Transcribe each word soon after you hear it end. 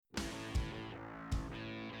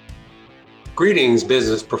Greetings,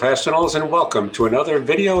 business professionals, and welcome to another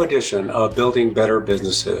video edition of Building Better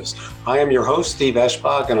Businesses. I am your host, Steve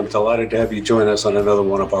Eschbach, and I'm delighted to have you join us on another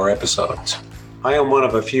one of our episodes. I am one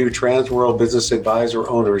of a few Transworld Business Advisor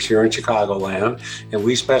owners here in Chicagoland, and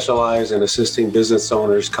we specialize in assisting business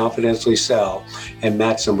owners confidentially sell and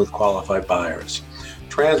match them with qualified buyers.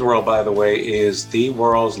 Transworld, by the way, is the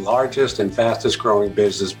world's largest and fastest growing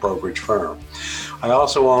business brokerage firm. I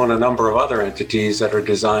also own a number of other entities that are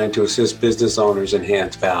designed to assist business owners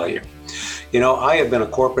enhance value. You know, I have been a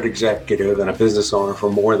corporate executive and a business owner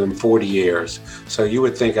for more than 40 years, so you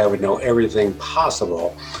would think I would know everything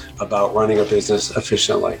possible about running a business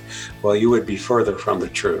efficiently. Well, you would be further from the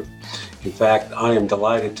truth. In fact, I am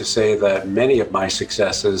delighted to say that many of my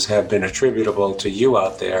successes have been attributable to you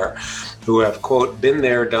out there who have, quote, been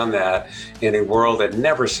there, done that in a world that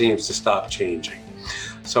never seems to stop changing.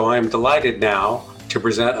 So I am delighted now to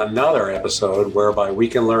present another episode whereby we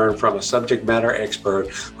can learn from a subject matter expert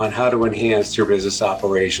on how to enhance your business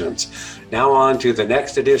operations. Now on to the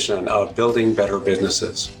next edition of Building Better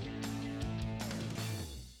Businesses.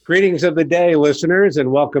 Greetings of the day, listeners,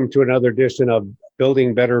 and welcome to another edition of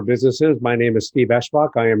Building Better Businesses. My name is Steve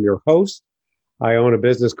Eschbach. I am your host. I own a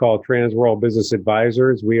business called Transworld Business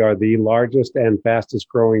Advisors. We are the largest and fastest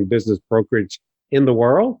growing business brokerage in the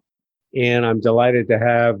world. And I'm delighted to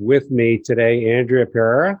have with me today, Andrea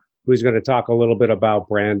Pereira, who's going to talk a little bit about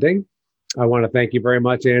branding. I want to thank you very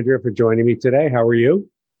much, Andrea, for joining me today. How are you?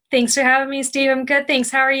 Thanks for having me, Steve. I'm good.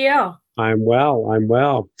 Thanks. How are you? I'm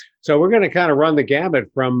well. So we're going to kind of run the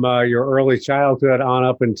gamut from your early childhood on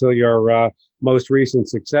up until your most recent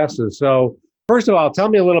successes. So first of all, tell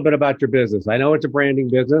me a little bit about your business. I know it's a branding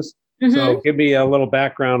business. So give me a little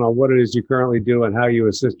background on what it is you currently do and how you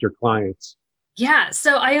assist your clients. Yeah,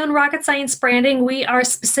 so I own Rocket Science Branding. We are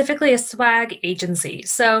specifically a swag agency.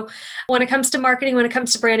 So when it comes to marketing, when it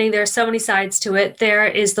comes to branding, there are so many sides to it. There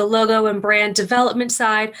is the logo and brand development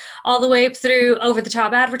side, all the way up through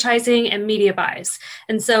over-the-top advertising and media buys.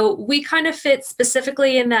 And so we kind of fit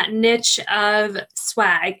specifically in that niche of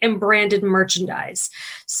swag and branded merchandise.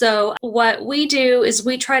 So what we do is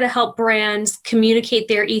we try to help brands communicate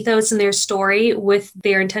their ethos and their story with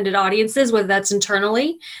their intended audiences, whether that's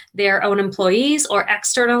internally, their own employees, or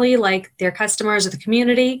externally, like their customers or the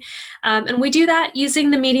community. And we do that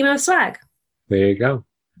using the medium of swag. There you go.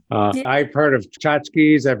 I've heard of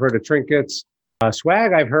tchotchkes. I've heard of trinkets.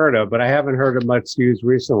 Swag I've heard of, but I haven't heard of much used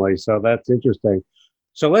recently. So that's interesting.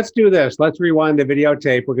 So let's do this. Let's rewind the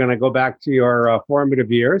videotape. We're going to go back to your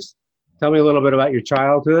formative years. Tell me a little bit about your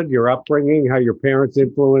childhood, your upbringing, how your parents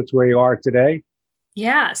influenced where you are today.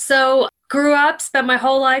 Yeah, so grew up, spent my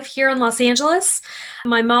whole life here in Los Angeles.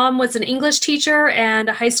 My mom was an English teacher and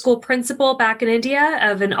a high school principal back in India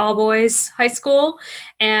of an all-boys high school.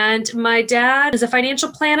 And my dad is a financial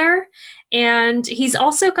planner. And he's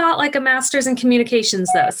also got like a master's in communications,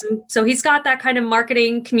 though. So he's got that kind of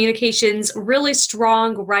marketing, communications, really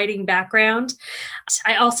strong writing background.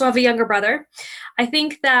 I also have a younger brother. I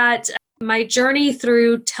think that my journey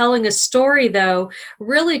through telling a story, though,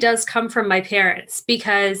 really does come from my parents,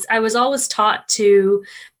 because I was always taught to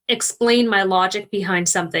explain my logic behind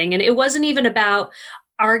something. And it wasn't even about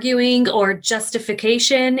arguing or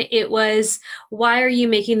justification. It was, why are you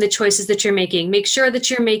making the choices that you're making? Make sure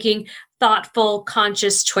that you're making thoughtful,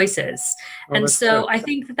 conscious choices. And so I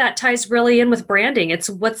think that ties really in with branding. It's,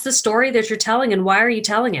 what's the story that you're telling and why are you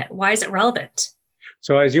telling it? Why is it relevant?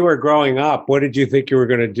 So as you were growing up, what did you think you were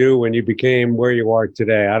going to do when you became where you are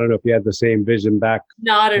today? I don't know if you had the same vision back.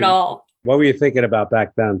 Not at all. What were you thinking about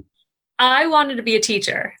back then? I wanted to be a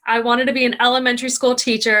teacher. I wanted to be an elementary school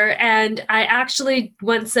teacher. And I actually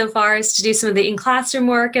went so far as to do some of the in-classroom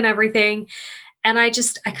work and everything. And I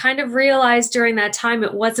kind of realized during that time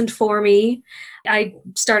it wasn't for me. I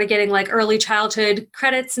started getting like early childhood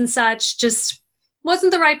credits and such, just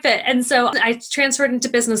wasn't the right fit. And so I transferred into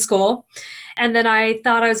business school. And then I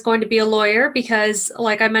thought I was going to be a lawyer because,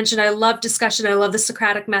 like I mentioned, I love discussion. I love the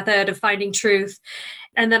Socratic method of finding truth.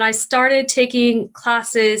 And then I started taking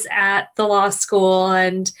classes at the law school,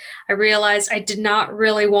 and I realized I did not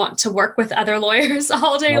really want to work with other lawyers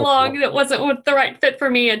all day long. That wasn't the right fit for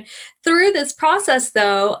me. And through this process,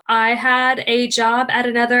 though, I had a job at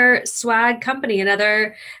another swag company,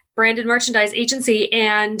 another branded merchandise agency.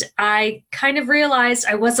 And I kind of realized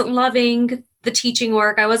I wasn't loving the teaching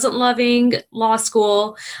work. I wasn't loving law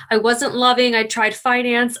school. I tried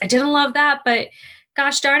finance. I didn't love that, but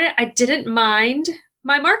gosh darn it, I didn't mind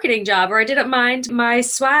my marketing job, or I didn't mind my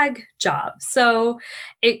swag job. So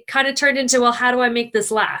it kind of turned into, well, how do I make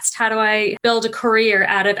this last? How do I build a career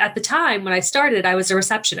out of, at the time when I started, I was a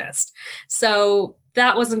receptionist. So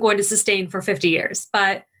that wasn't going to sustain for 50 years,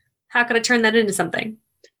 but How can I turn that into something?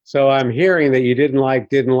 So I'm hearing that you didn't like,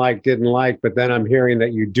 but then I'm hearing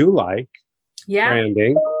that you do like Yeah.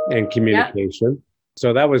 branding and Yep. communication.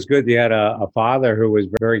 So that was good. You had a father who was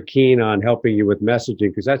very keen on helping you with messaging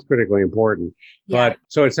because that's critically important. Yeah. But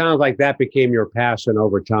so it sounds like that became your passion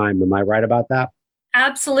over time. Am I right about that?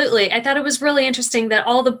 Absolutely. I thought it was really interesting that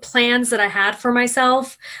all the plans that I had for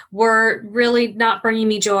myself were really not bringing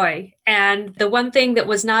me joy. And the one thing that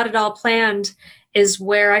was not at all planned is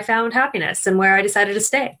where I found happiness and where I decided to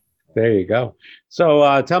stay. There you go.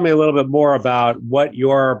 So tell me a little bit more about what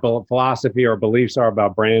your philosophy or beliefs are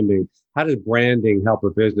about branding. How does branding help a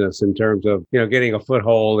business in terms of, getting a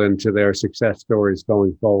foothold into their success stories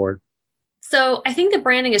going forward? So I think that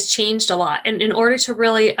branding has changed a lot. And in order to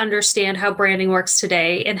really understand how branding works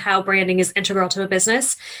today and how branding is integral to a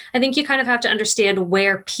business, I think you kind of have to understand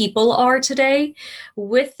where people are today.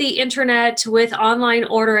 With the internet, with online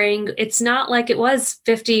ordering, it's not like it was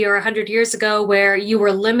 50 or 100 years ago where you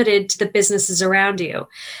were limited to the businesses around you.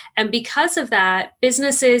 And because of that,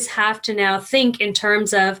 businesses have to now think in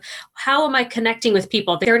terms of how am I connecting with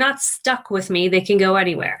people? They're not stuck with me, they can go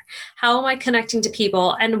anywhere. How am I connecting to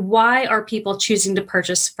people and why are people choosing to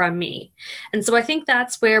purchase from me? And so I think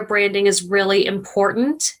that's where branding is really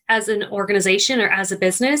important as an organization or as a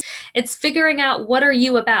business. It's figuring out what are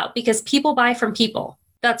you about because people buy from people.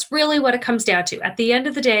 That's really what it comes down to. At the end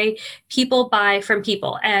of the day, people buy from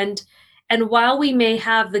people. And while we may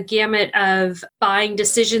have the gamut of buying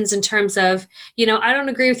decisions in terms of, I don't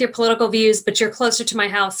agree with your political views, but you're closer to my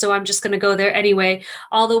house, so I'm just going to go there anyway,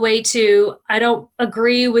 all the way to, I don't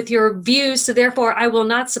agree with your views, so therefore I will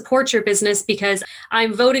not support your business because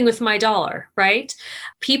I'm voting with my dollar, right?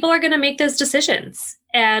 People are going to make those decisions.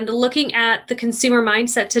 And looking at the consumer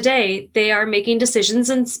mindset today, they are making decisions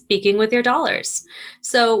and speaking with their dollars.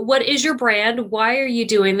 So, what is your brand? Why are you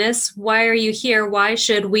doing this? Why are you here? Why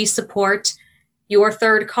should we support your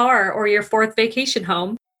third car or your fourth vacation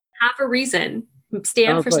home? Have a reason.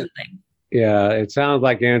 Stand Sounds for like, something. yeah, it sounds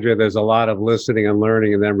like, Andrea, there's a lot of listening and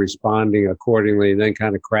learning and then responding accordingly and then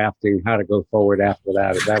kind of crafting how to go forward after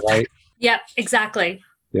that. Is that right? Yeah, exactly.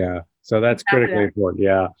 Yeah. So that's Exactly critically that. important.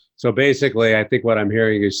 Yeah. So basically, I think what I'm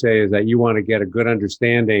hearing you say is that you want to get a good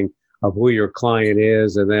understanding of who your client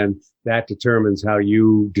is, and then that determines how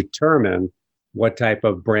you determine what type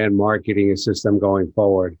of brand marketing system going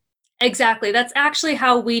forward. Exactly. That's actually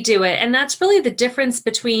how we do it. And that's really the difference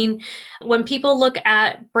between when people look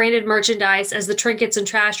at branded merchandise as the trinkets and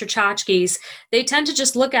trash or tchotchkes, they tend to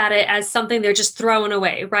just look at it as something they're just throwing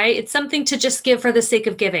away, right? It's something to just give for the sake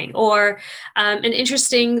of giving. Or an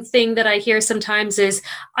interesting thing that I hear sometimes is,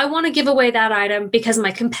 I want to give away that item because my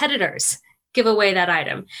competitors give away that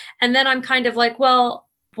item. And then I'm kind of like, well,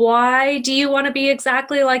 why do you want to be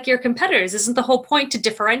exactly like your competitors? Isn't the whole point to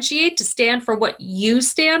differentiate, to stand for what you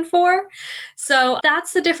stand for? So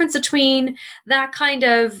that's the difference between that kind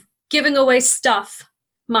of giving away stuff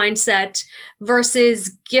mindset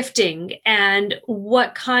versus gifting, and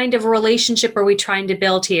what kind of relationship are we trying to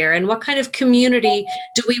build here, and what kind of community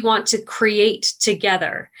do we want to create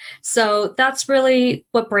together. So that's really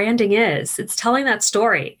what branding is. It's telling that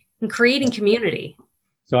story and creating community.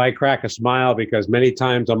 So I crack a smile because many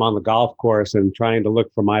times I'm on the golf course and trying to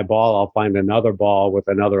look for my ball, I'll find another ball with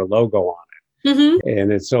another logo on Mm-hmm. it.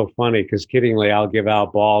 And it's so funny because kiddingly, I'll give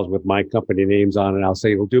out balls with my company names on it. I'll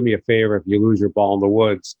say, well, do me a favor if you lose your ball in the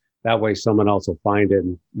woods. That way someone else will find it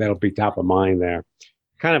and that'll be top of mind there.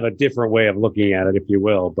 Kind of a different way of looking at it, if you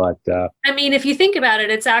will. But I mean, if you think about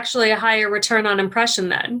it, it's actually a higher return on impression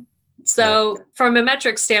then. yeah, So, from a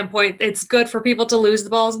metrics standpoint, it's good for people to lose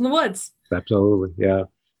the balls in the woods. absolutely. Yeah.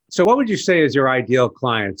 So what would you say is your ideal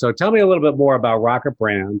client? So tell me a little bit more about Rocket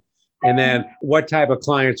Brand. And then what type of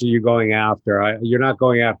clients are you going after? You're not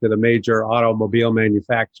going after the major automobile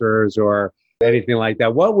manufacturers or anything like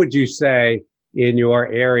that. What would you say in your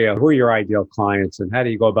area? Who are your ideal clients and how do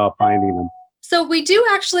you go about finding them? So we do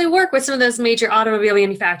actually work with some of those major automobile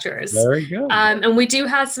manufacturers. Very good. And we do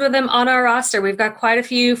have some of them on our roster. We've got quite a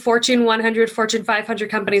few Fortune 100, Fortune 500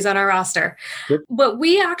 companies on our roster. Good. What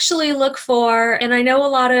we actually look for, and I know a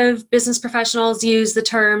lot of business professionals use the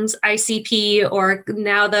terms ICP, or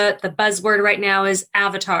now the buzzword right now is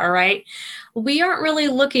avatar, right? We aren't really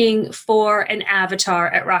looking for an avatar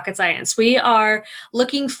at Rocket Science. We are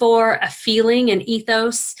looking for a feeling, an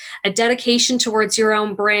ethos, a dedication towards your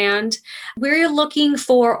own brand. We're looking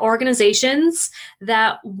for organizations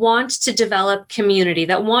that want to develop community,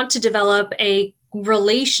 that want to develop a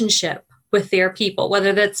relationship with their people,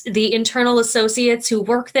 whether that's the internal associates who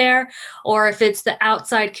work there, or if it's the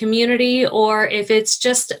outside community, or if it's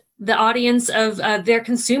just the audience of their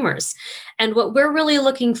consumers. And what we're really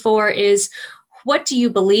looking for is, what do you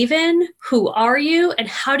believe in? Who are you? And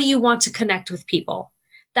how do you want to connect with people?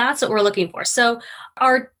 That's what we're looking for. So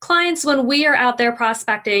our clients, when we are out there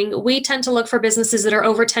prospecting, we tend to look for businesses that are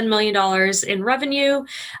over $10 million in revenue,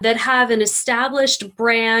 that have an established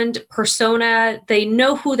brand persona. They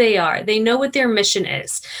know who they are. They know what their mission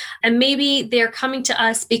is. And maybe they're coming to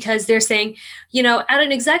us because they're saying, at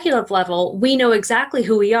an executive level, we know exactly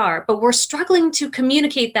who we are, but we're struggling to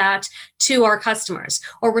communicate that to our customers,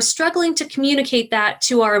 or we're struggling to communicate that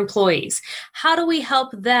to our employees. How do we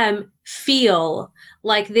help them feel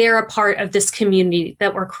like they're a part of this community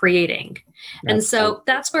that we're creating? And so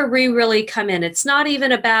that's where we really come in. It's not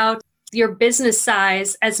even about your business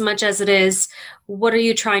size as much as it is, what are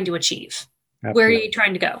you trying to achieve? Absolutely. Where are you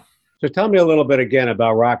trying to go? So tell me a little bit again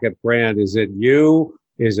about Rocket Brand. Is it you?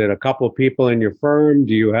 Is it a couple of people in your firm?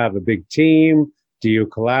 Do you have a big team? Do you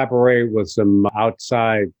collaborate with some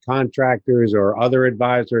outside contractors or other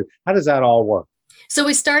advisors? How does that all work? So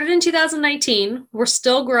we started in 2019. We're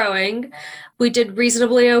still growing. We did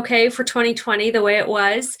reasonably okay for 2020, the way it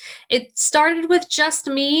was. It started with just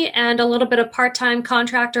me and a little bit of part-time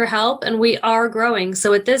contractor help, and we are growing.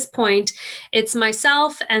 So at this point, it's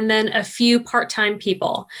myself and then a few part-time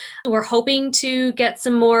people. We're hoping to get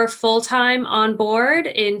some more full-time on board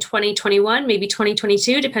in 2021, maybe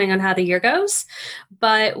 2022, depending on how the year goes.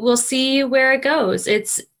 But we'll see where it goes.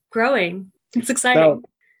 It's growing. It's exciting.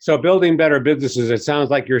 So building better businesses, it sounds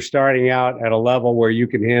like you're starting out at a level where you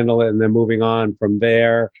can handle it and then moving on from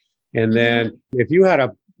there. And then if you had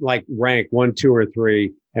to rank 1, 2, or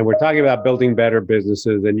 3, and we're talking about building better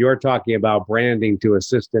businesses and you're talking about branding to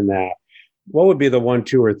assist in that, what would be the 1,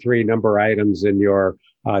 2, or 3 number items in your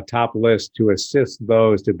top list to assist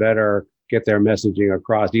those to better get their messaging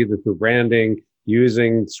across, either through branding,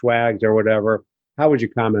 using swags or whatever? How would you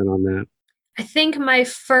comment on that? I think my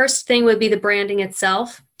first thing would be the branding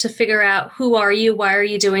itself, to figure out who are you, why are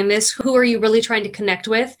you doing this, who are you really trying to connect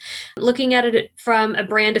with, looking at it from a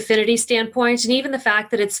brand affinity standpoint, and even the fact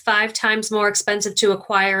that it's 5 times more expensive to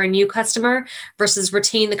acquire a new customer versus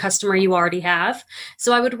retain the customer you already have.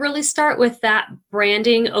 So I would really start with that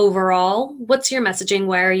branding overall. What's your messaging?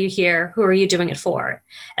 Why are you here? Who are you doing it for?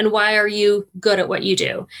 And why are you good at what you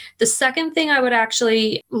do? The second thing I would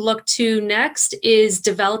actually look to next is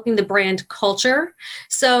developing the brand culture.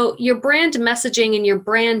 So your brand messaging and your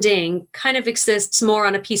branding kind of exists more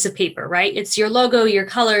on a piece of paper, right? It's your logo, your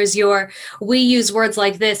colors, we use words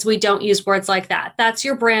like this, we don't use words like that. That's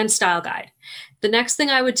your brand style guide. The next thing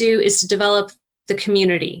I would do is to develop the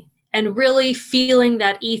community and really feeling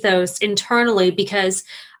that ethos internally, because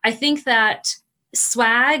I think that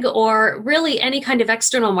swag or really any kind of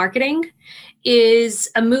external marketing is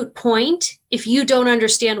a moot point if you don't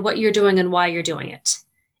understand what you're doing and why you're doing it.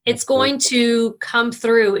 It's going to come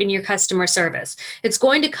through in your customer service. It's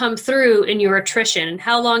going to come through in your attrition and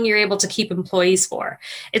how long you're able to keep employees for.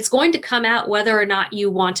 It's going to come out whether or not you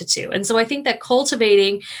want it to. And so I think that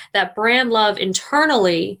cultivating that brand love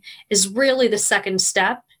internally is really the second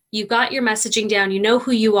step. You got your messaging down, you know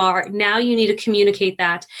who you are. Now you need to communicate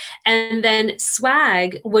that. And then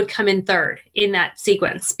swag would come in third in that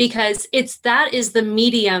sequence, because that is the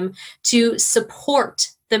medium to support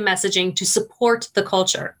the messaging, to support the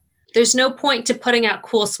culture. There's no point to putting out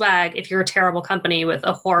cool swag if you're a terrible company with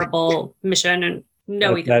a horrible mission and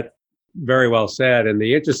no ethos. That's very well said. And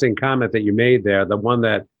the interesting comment that you made there, the one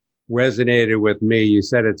that resonated with me, you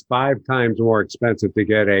said it's 5 times more expensive to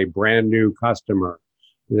get a brand new customer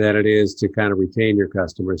than it is to kind of retain your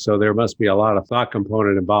customers. So there must be a lot of thought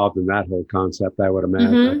component involved in that whole concept, I would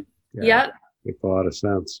imagine. Yep. Makes a lot of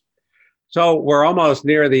sense. So we're almost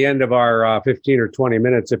near the end of our 15 or 20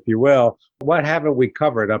 minutes, if you will. What haven't we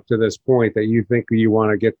covered up to this point that you think you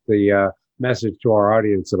want to get the message to our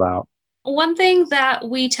audience about? One thing that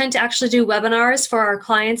we tend to actually do webinars for our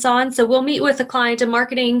clients on. So we'll meet with a client, a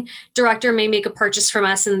marketing director may make a purchase from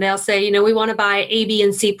us and they'll say, we want to buy A, B,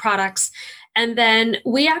 and C products. And then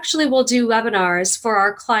we actually will do webinars for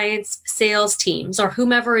our clients' sales teams or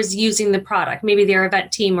whomever is using the product, maybe their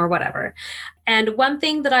event team or whatever. And one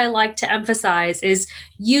thing that I like to emphasize is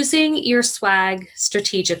using your swag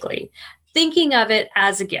strategically, thinking of it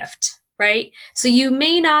as a gift, right? So you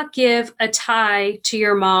may not give a tie to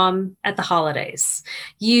your mom at the holidays.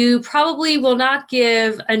 You probably will not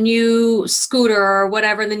give a new scooter or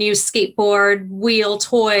whatever the new skateboard wheel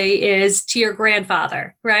toy is to your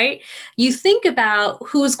grandfather, right? You think about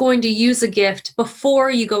who's going to use a gift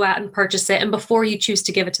before you go out and purchase it and before you choose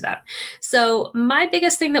to give it to them. So my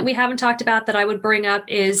biggest thing that we haven't talked about that I would bring up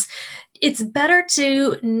is it's better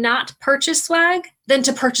to not purchase swag than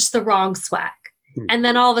to purchase the wrong swag. And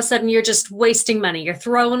then all of a sudden you're just wasting money. You're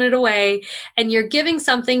throwing it away and you're giving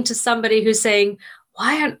something to somebody who's saying,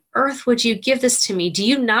 why on earth would you give this to me? Do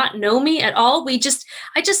you not know me at all? I just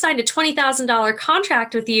signed a $20,000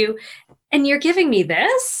 contract with you and you're giving me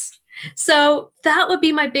this? So that would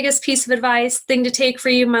be my biggest piece of advice, thing to take for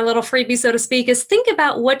you, my little freebie, so to speak, is think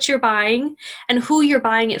about what you're buying and who you're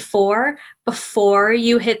buying it for before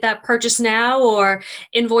you hit that purchase now or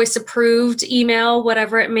invoice approved email,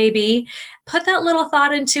 whatever it may be. Put that little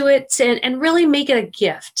thought into it and really make it a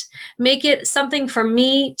gift. Make it something from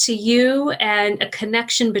me to you and a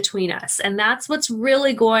connection between us. And that's what's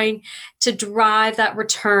really going to drive that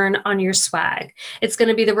return on your swag. It's going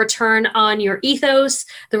to be the return on your ethos,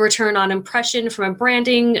 the return on impression from a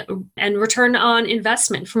branding, and return on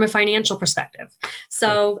investment from a financial perspective.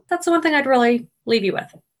 So that's the one thing I'd really leave you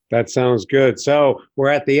with. That sounds good. So we're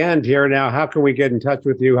at the end here now. How can we get in touch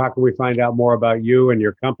with you? How can we find out more about you and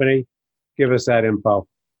your company? Give us that info.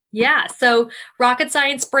 Yeah. So Rocket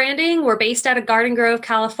Science Branding, we're based out of Garden Grove,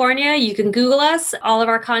 California. You can Google us. All of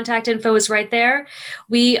our contact info is right there.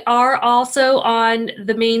 We are also on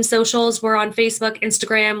the main socials. We're on Facebook,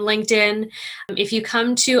 Instagram, LinkedIn. If you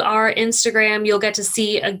come to our Instagram, you'll get to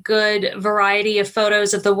see a good variety of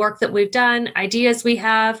photos of the work that we've done, ideas we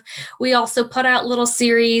have. We also put out little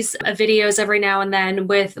series of videos every now and then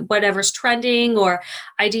with whatever's trending or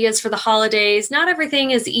ideas for the holidays. Not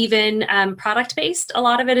everything is even product-based. A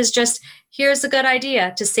lot of it is just, here's a good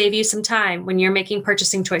idea to save you some time when you're making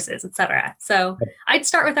purchasing choices, etc. So I'd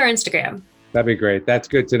start with our Instagram. That'd be great. That's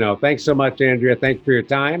good to know. Thanks so much, Andrea. Thanks for your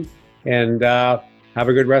time, and have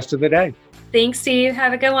a good rest of the day. Thanks, Steve.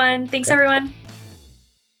 Have a good one. Thanks, everyone.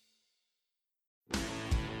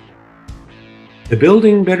 The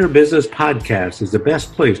Building Better Business podcast is the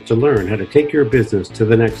best place to learn how to take your business to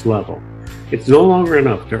the next level. It's no longer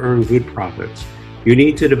enough to earn good profits. You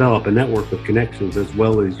need to develop a network of connections as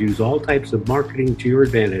well as use all types of marketing to your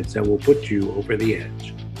advantage that will put you over the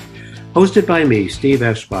edge. Hosted by me, Steve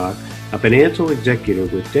Eschbach, a financial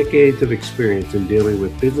executive with decades of experience in dealing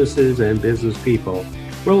with businesses and business people,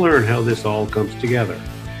 we'll learn how this all comes together.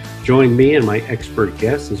 Join me and my expert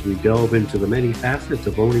guests as we delve into the many facets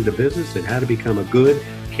of owning the business and how to become a good,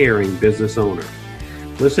 caring business owner.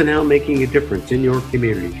 Listen how making a difference in your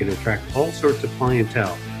community can attract all sorts of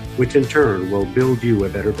clientele, which in turn will build you a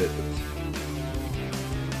better business.